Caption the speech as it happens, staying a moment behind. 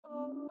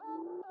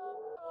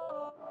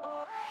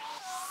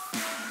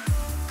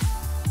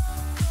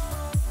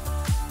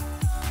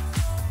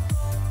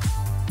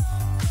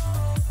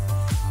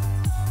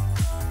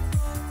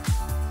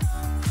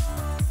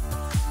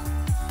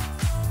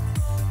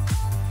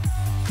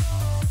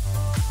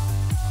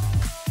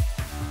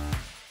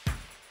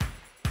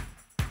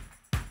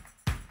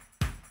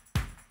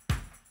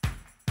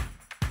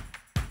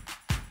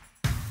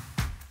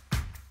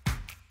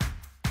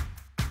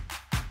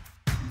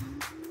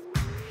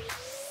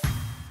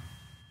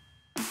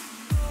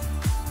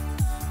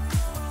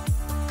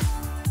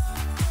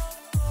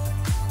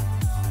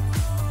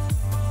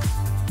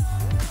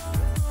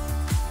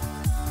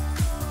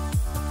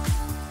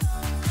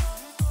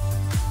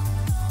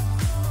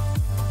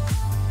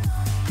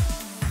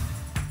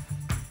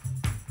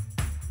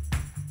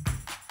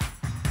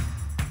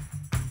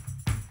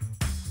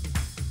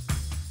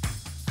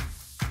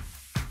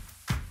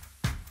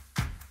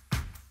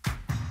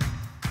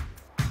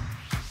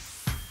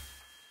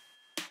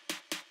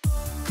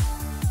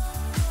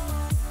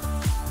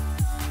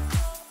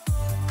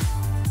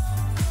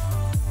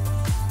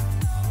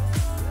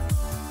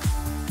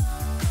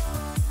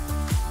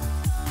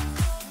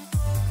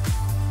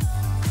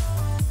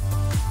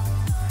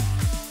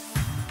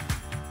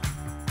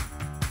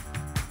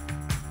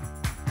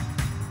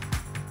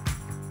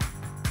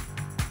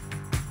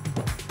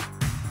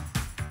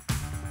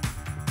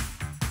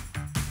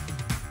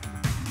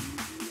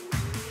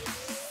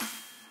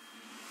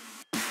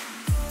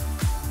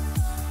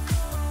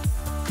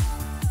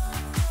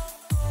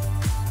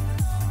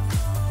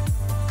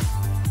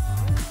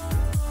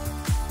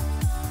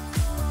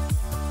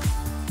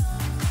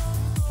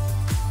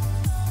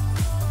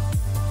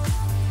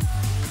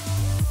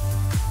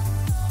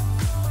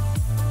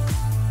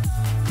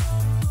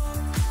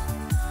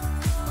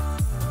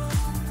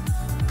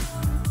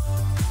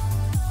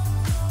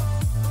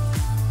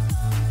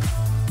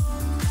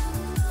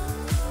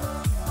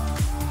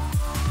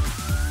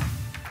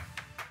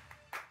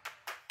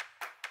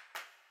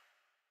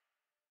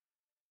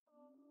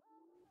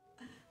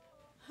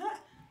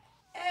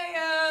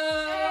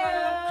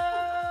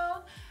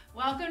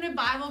to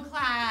Bible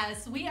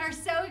class. We are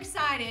so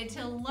excited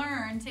to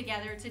learn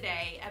together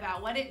today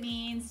about what it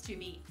means to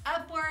be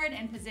upward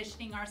and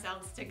positioning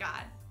ourselves to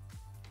God.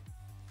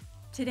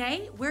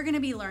 Today, we're going to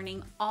be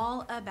learning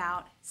all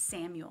about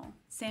Samuel.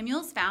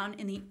 Samuel's found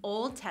in the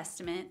Old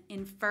Testament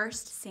in 1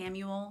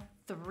 Samuel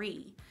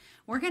 3.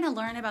 We're going to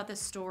learn about the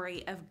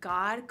story of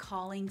God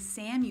calling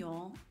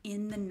Samuel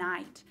in the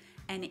night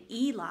and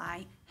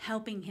Eli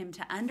helping him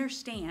to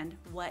understand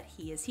what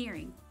he is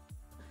hearing.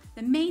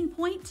 The main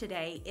point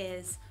today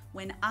is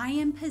when I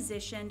am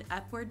positioned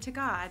upward to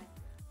God,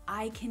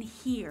 I can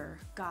hear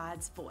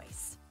God's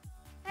voice.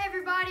 Hey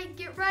everybody,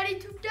 get ready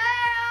to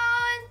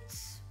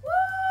dance! Woo!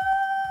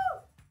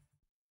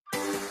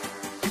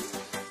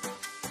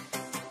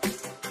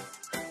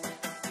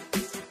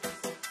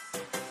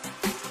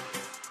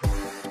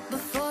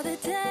 Before the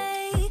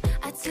day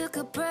I took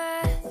a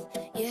breath,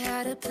 you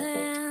had a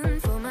plan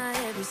for my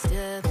every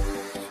step.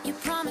 You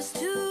promised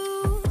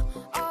to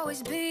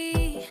always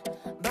be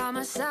by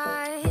my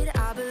side.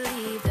 I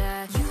believe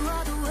that you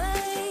are the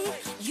way,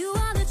 you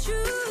are the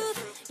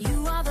truth,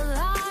 you are the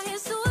light,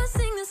 so I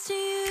sing this to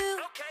you.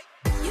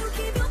 You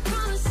keep your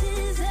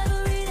promises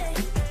every day.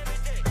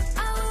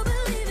 I will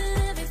believe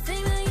in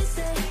everything that you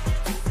say.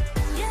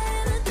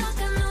 Yeah, in the dark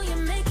I know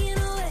you're making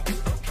a way.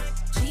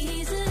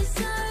 Jesus,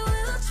 I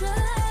will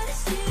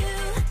trust you.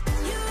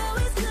 You're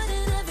always good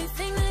in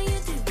everything that you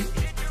do,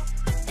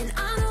 and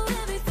I know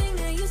everything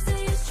that you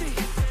say is true.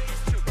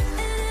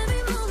 And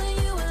every moment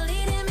you are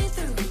leading me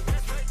through.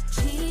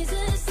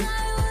 Jesus, I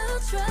will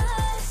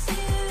trust you.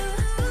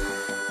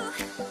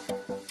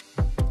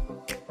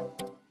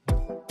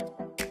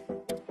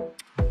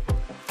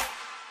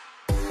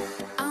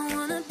 I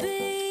wanna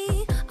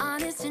be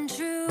honest and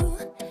true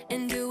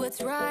and do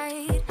what's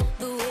right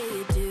the way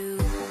you do.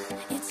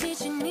 You're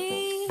teaching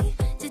me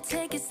to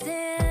take a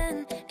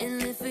stand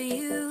and live for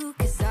you,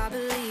 'cause I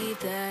believe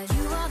that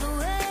you are the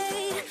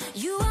way,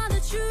 you are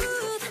the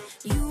truth,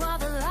 you are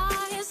the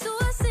light, so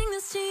I sing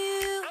this to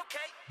you.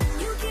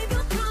 You keep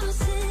your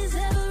promises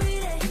every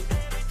day.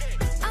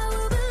 I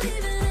will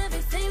believe in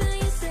everything that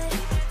you say.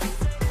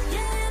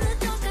 Yeah, in the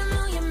dark I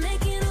know you're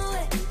making a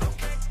way.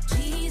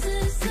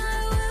 Jesus,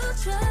 I will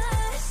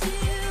trust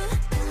you.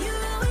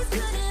 You're always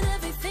good in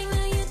everything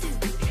that you do,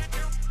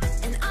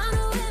 and I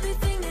know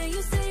everything that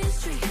you say is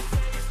true.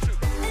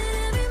 And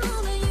every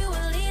moment you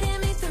are leading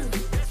me through.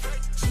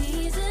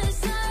 Jesus,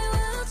 I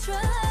will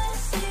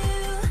trust you.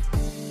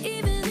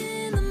 Even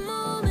in the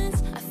moments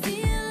I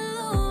feel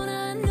alone,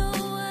 I know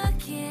I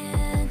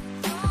can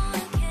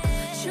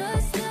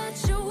trust that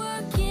you're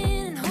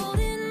working and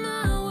holding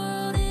my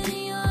world in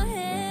your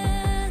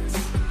hands.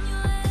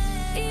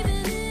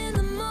 Even in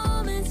the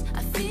moments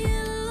I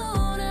feel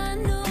alone, I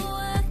know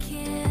I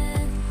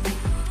can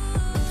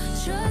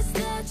trust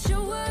that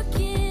you're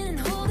working and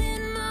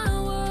holding my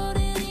world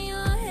in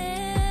your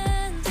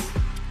hands.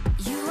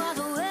 You are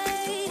the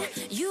way,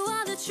 you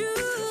are the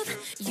truth,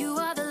 you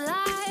are the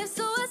life,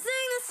 so I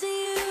sing this to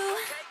you.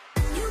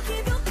 You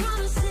keep your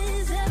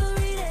promises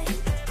every day.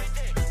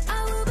 I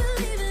will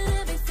believe in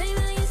everything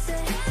that you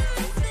say.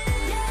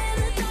 Yeah, in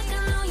the dark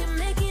I know you're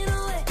making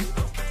a way.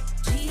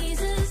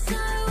 Jesus, I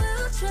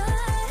will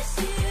trust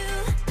you.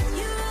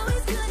 You're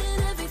always good in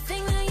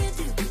everything that you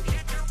do,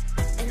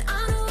 and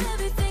I know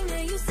everything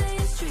that you say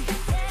is true.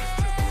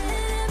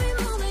 And every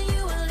moment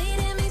you are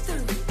leading me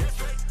through.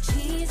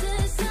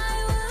 Jesus, I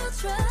will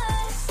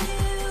trust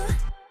you.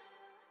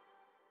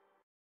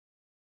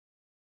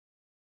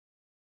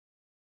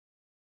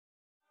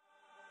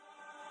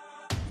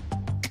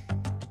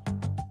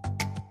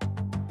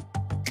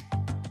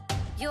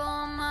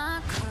 You're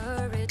my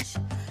courage,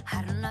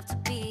 I don't have to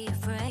be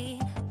afraid.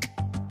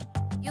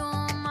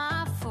 You're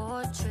my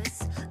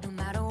fortress, no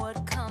matter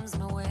what comes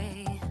my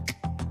way.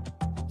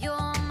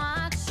 You're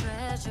my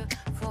treasure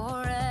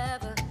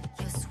forever,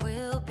 yes,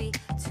 we'll be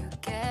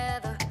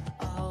together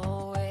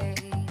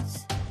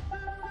always.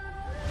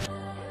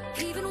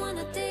 Even when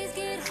the days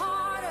get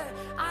harder,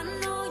 I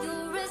know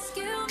you'll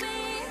rescue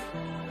me.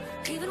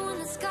 Even when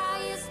the sky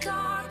is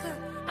darker,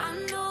 I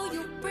know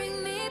you'll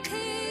bring me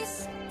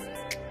peace.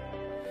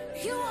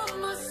 You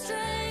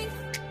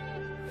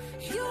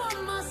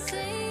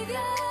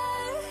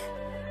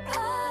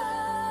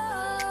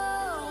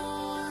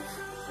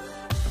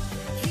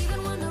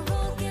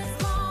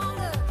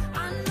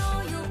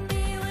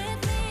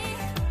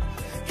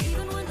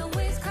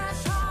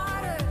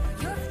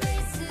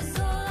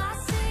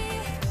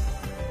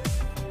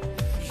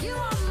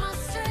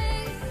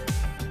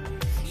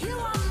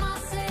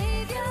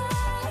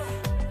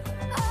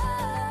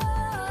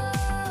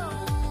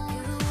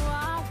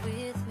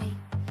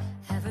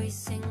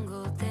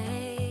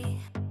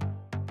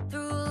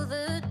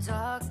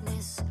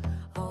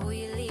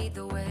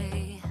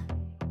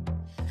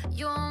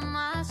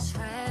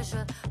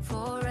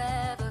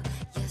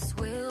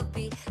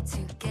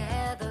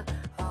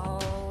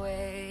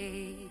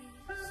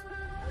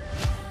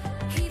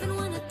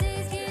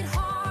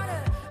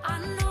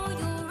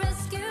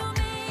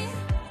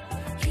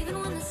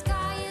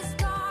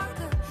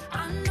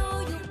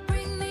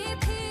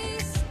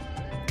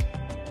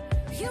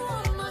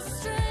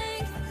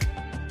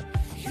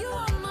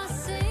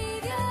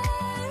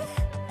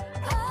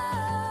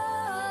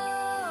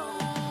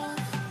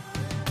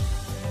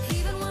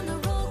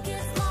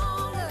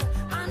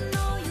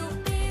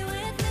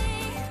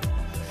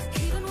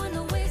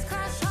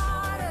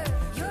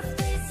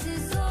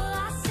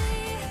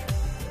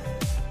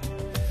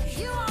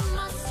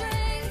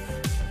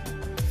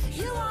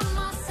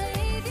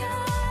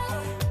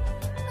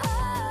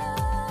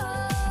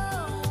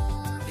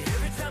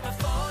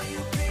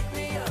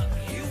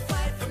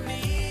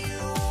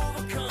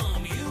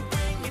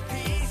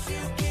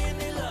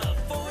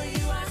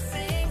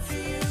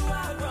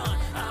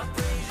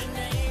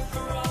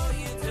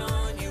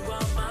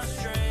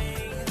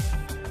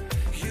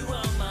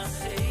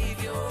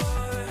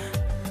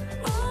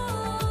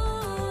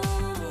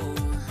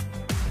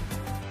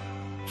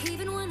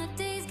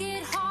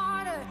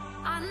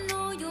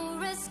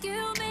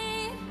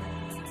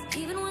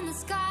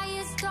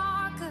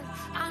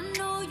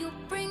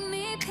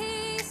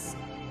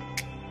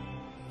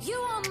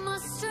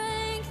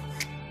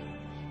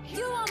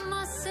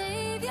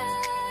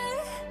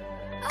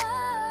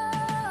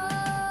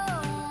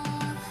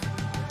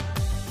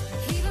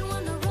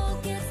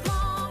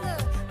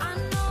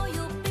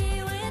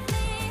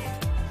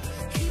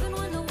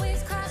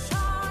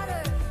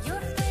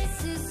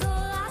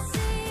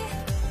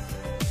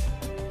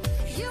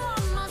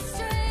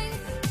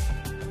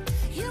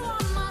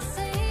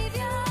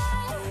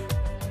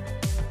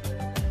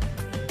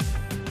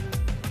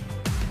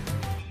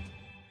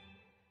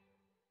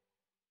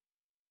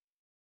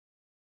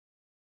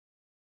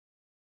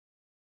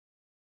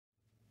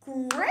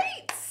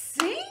Great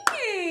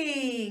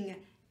singing!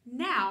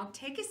 Now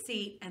take a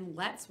seat and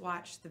let's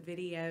watch the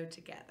video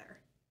together.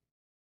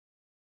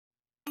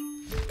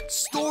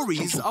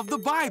 Stories of the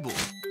Bible.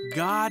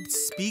 God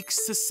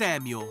speaks to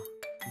Samuel.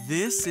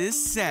 This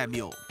is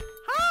Samuel.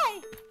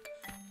 Hi.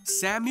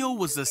 Samuel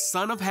was the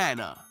son of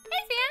Hannah. Hey,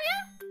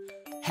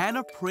 Samuel.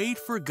 Hannah prayed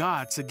for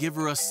God to give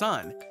her a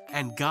son,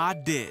 and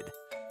God did.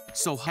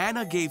 So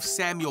Hannah gave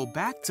Samuel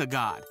back to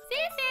God. See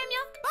you,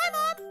 Samuel. Bye,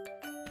 Mom.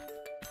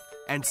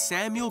 And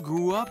Samuel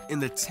grew up in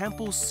the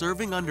temple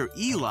serving under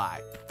Eli,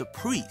 the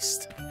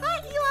priest. Hi,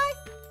 Eli.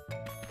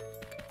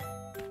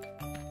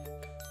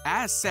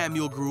 As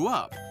Samuel grew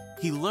up,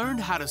 he learned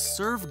how to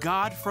serve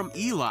God from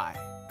Eli.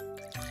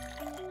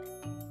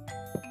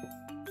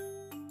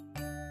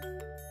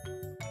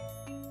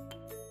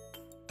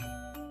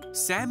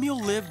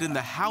 Samuel lived in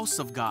the house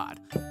of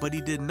God, but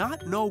he did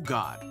not know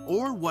God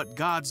or what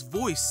God's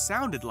voice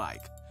sounded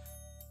like.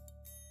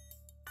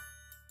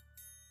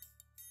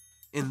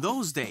 In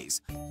those days,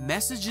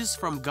 messages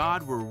from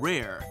God were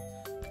rare.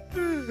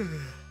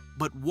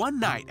 But one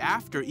night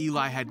after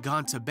Eli had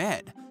gone to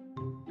bed,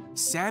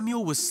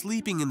 Samuel was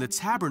sleeping in the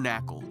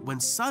tabernacle when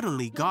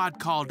suddenly God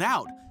called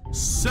out,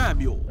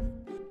 "Samuel!"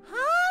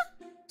 Huh?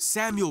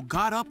 Samuel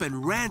got up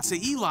and ran to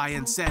Eli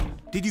and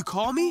said, "Did you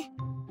call me?"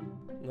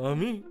 Not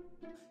me.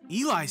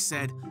 Eli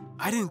said,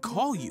 "I didn't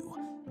call you.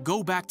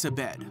 Go back to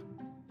bed."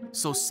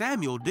 So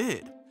Samuel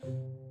did.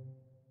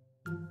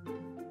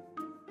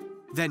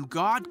 Then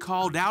God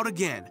called out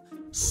again,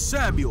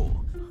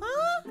 "Samuel!"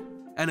 Huh?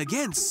 And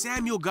again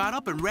Samuel got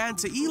up and ran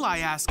to Eli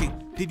asking,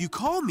 "Did you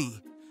call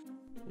me?"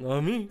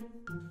 Not me.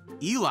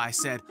 Eli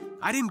said,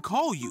 "I didn't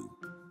call you.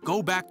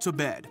 Go back to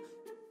bed."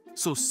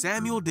 So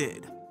Samuel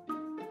did.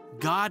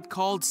 God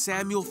called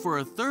Samuel for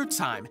a third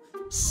time,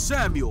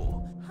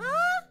 "Samuel!"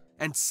 Huh?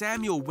 And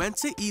Samuel went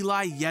to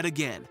Eli yet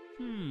again.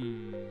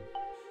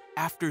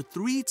 After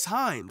 3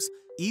 times,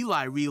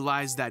 Eli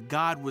realized that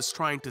God was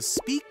trying to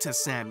speak to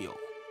Samuel.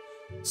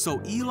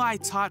 So Eli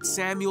taught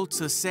Samuel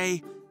to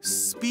say,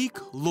 "Speak,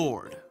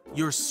 Lord,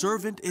 your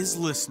servant is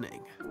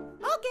listening."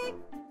 Okay.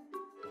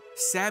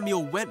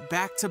 Samuel went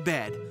back to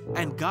bed,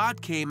 and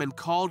God came and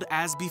called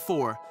as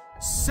before,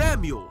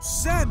 "Samuel,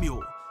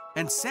 Samuel!"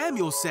 And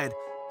Samuel said,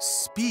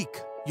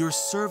 "Speak, your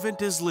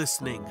servant is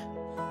listening."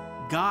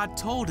 God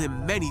told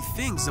him many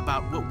things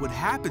about what would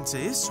happen to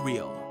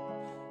Israel.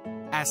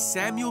 As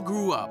Samuel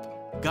grew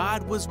up,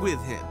 God was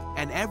with him,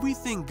 and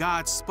everything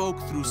God spoke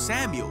through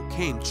Samuel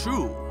came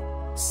true.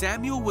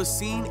 Samuel was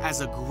seen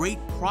as a great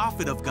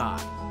prophet of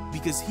God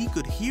because he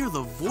could hear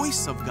the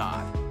voice of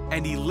God,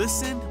 and he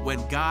listened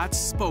when God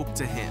spoke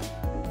to him.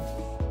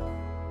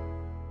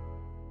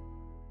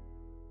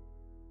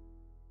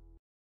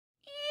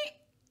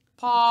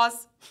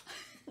 Pause.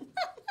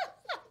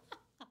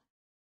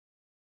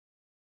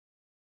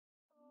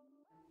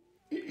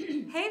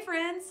 Hey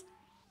friends,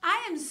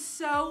 I am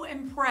so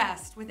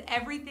impressed with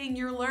everything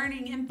you're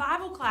learning in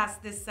Bible class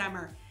this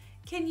summer.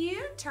 Can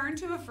you turn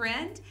to a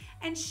friend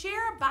and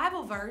share a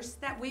Bible verse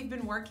that we've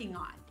been working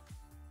on?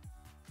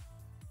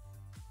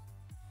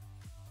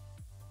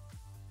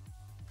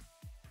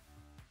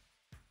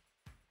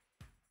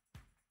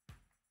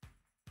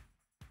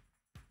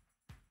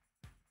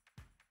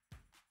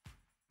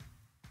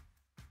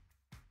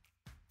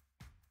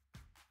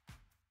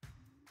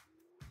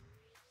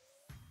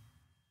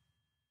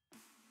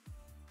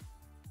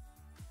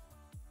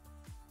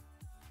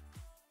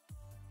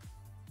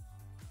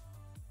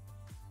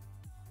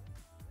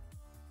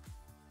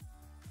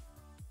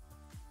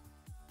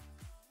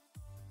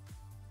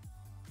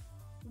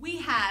 We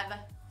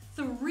have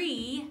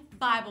 3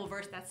 Bible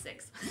verses. That's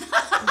 6.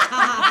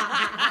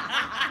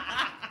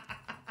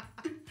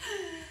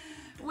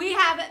 We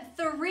have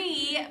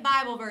 3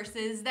 Bible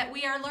verses that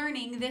we are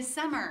learning this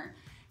summer.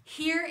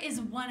 Here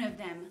is one of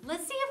them.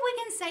 Let's see if we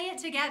can say it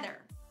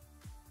together.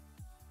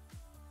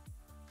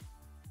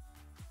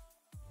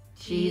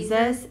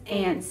 Jesus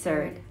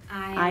answered,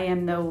 I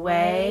am the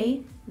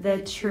way,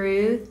 the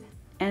truth,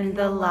 and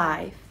the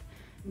life.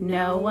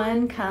 No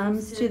one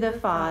comes to the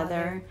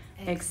Father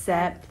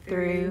except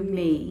through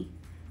me.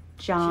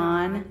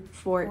 John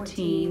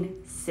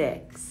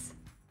 14:6.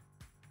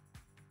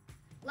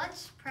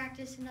 Let's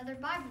practice another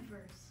Bible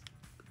verse.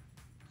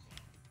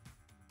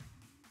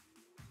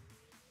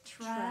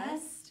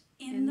 Trust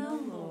in the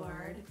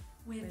Lord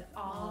with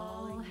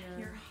all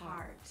your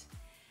heart,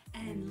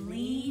 and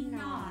lean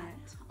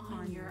not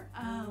on your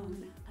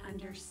own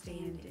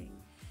understanding.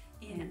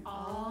 In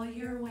all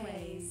your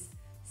ways,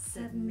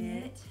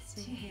 submit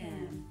to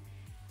Him,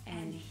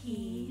 and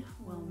He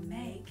will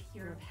make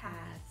your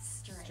path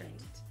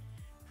straight.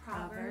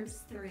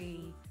 Proverbs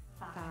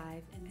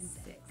 3:5 and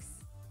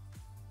 6.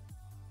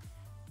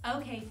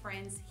 Okay,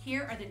 friends,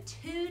 here are the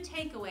 2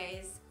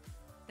 takeaways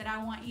that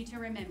I want you to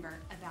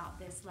remember about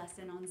this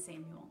lesson on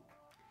Samuel.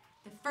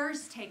 The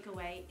first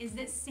takeaway is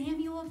that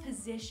Samuel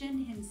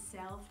positioned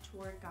himself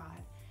toward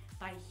God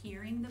by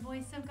hearing the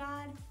voice of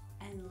God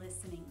and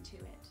listening to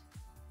it.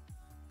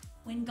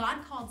 When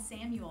God called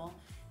Samuel,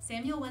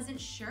 Samuel wasn't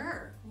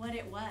sure what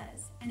it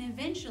was, and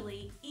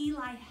eventually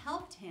Eli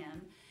helped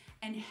him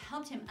and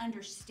helped him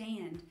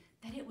understand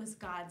that it was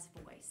God's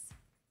voice.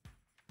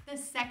 The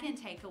second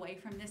takeaway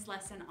from this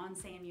lesson on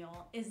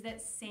Samuel is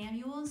that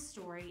Samuel's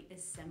story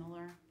is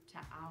similar to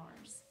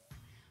ours.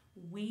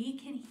 We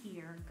can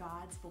hear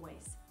God's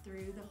voice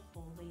through the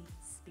Holy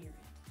Spirit.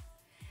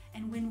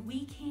 And when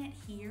we can't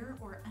hear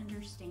or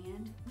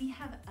understand, we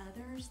have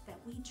others that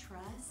we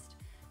trust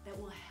that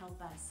will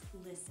help us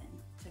listen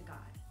to God.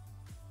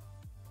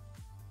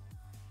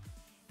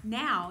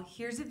 Now,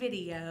 here's a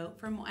video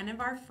from one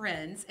of our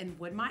friends in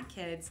Woodmont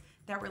Kids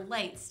that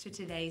relates to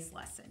today's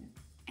lesson.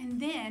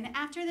 And then,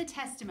 after the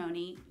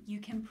testimony,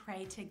 you can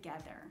pray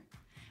together.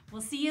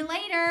 We'll see you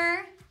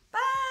later. Bye!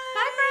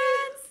 Bye,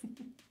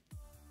 friends!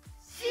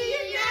 See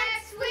you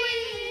next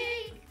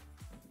week.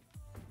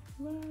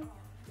 My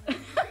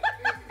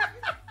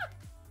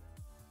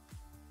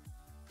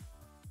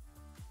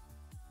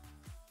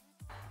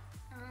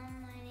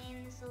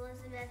name is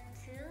Elizabeth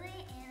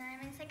Tooley, and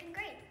I'm in 2nd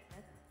grade.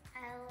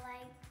 I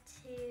like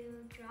to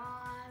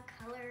draw,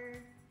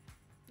 color,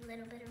 a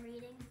little bit of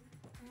reading.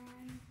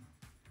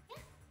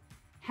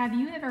 Have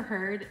you ever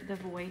heard the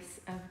voice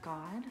of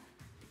God?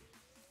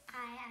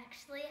 I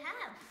actually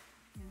have.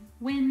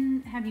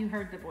 When have you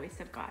heard the voice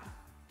of God?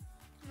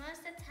 Most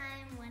of the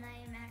time when I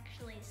am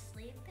actually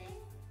sleeping,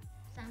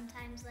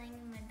 sometimes laying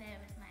in my bed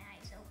with my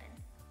eyes open.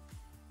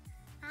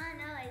 I don't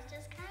know, it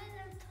just kind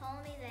of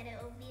told me that it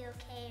will be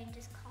okay and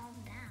just calm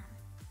down.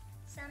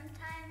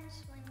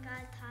 Sometimes when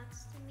God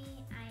talks to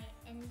me,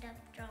 I end up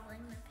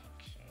drawing the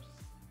pictures,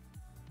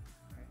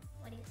 or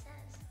what he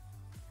says.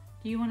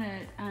 Do you want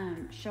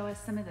to show us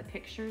some of the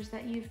pictures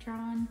that you've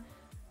drawn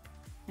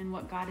and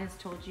what God has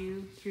told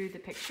you through the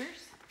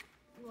pictures?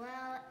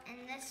 Well,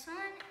 in this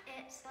one,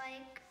 it's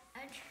like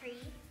a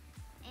tree,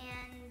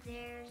 and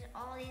there's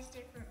all these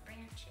different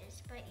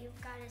branches, but you've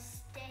got to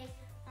stay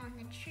on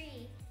the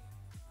tree,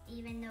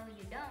 even though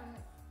you don't.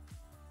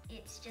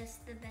 It's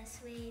just the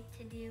best way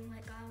to do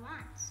what God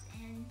wants,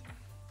 and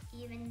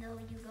even though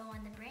you go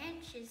on the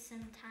branches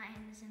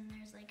sometimes, and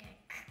there's like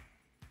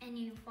and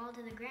you fall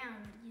to the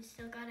ground, you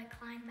still got to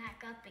climb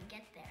back up and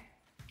get there.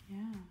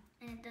 Yeah.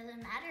 And it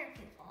doesn't matter if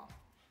you fall.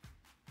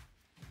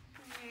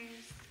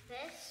 There's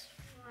this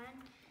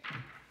one.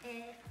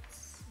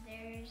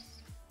 There's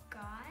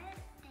God,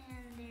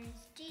 and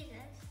there's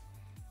Jesus,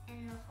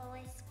 and the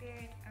Holy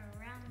Spirit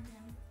around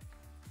them,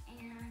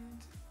 and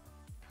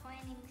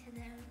pointing to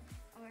them,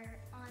 or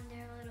on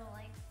their little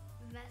like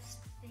vest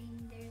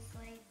thing, there's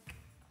like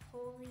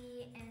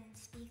holy and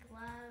speak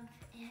love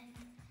and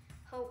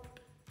hope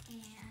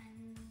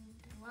and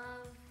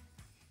love.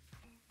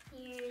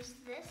 Here's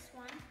this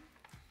one.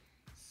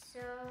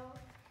 So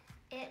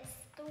it's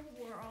the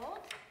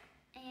world,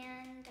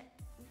 and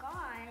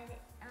God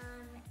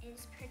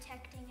is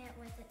protecting it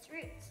with its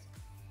roots.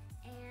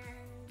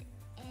 And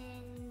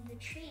in the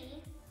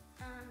tree,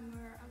 or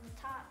on the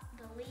top,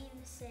 the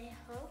leaves say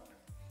hope,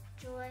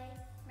 joy,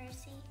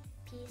 mercy,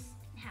 peace,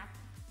 and happy.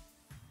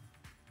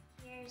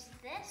 Here's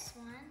this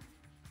one.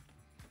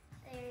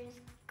 There's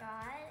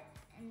God,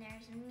 and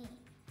there's me.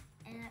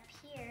 And up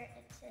here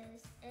it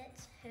says,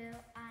 it's who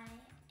I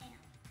am.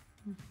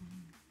 Mm-hmm.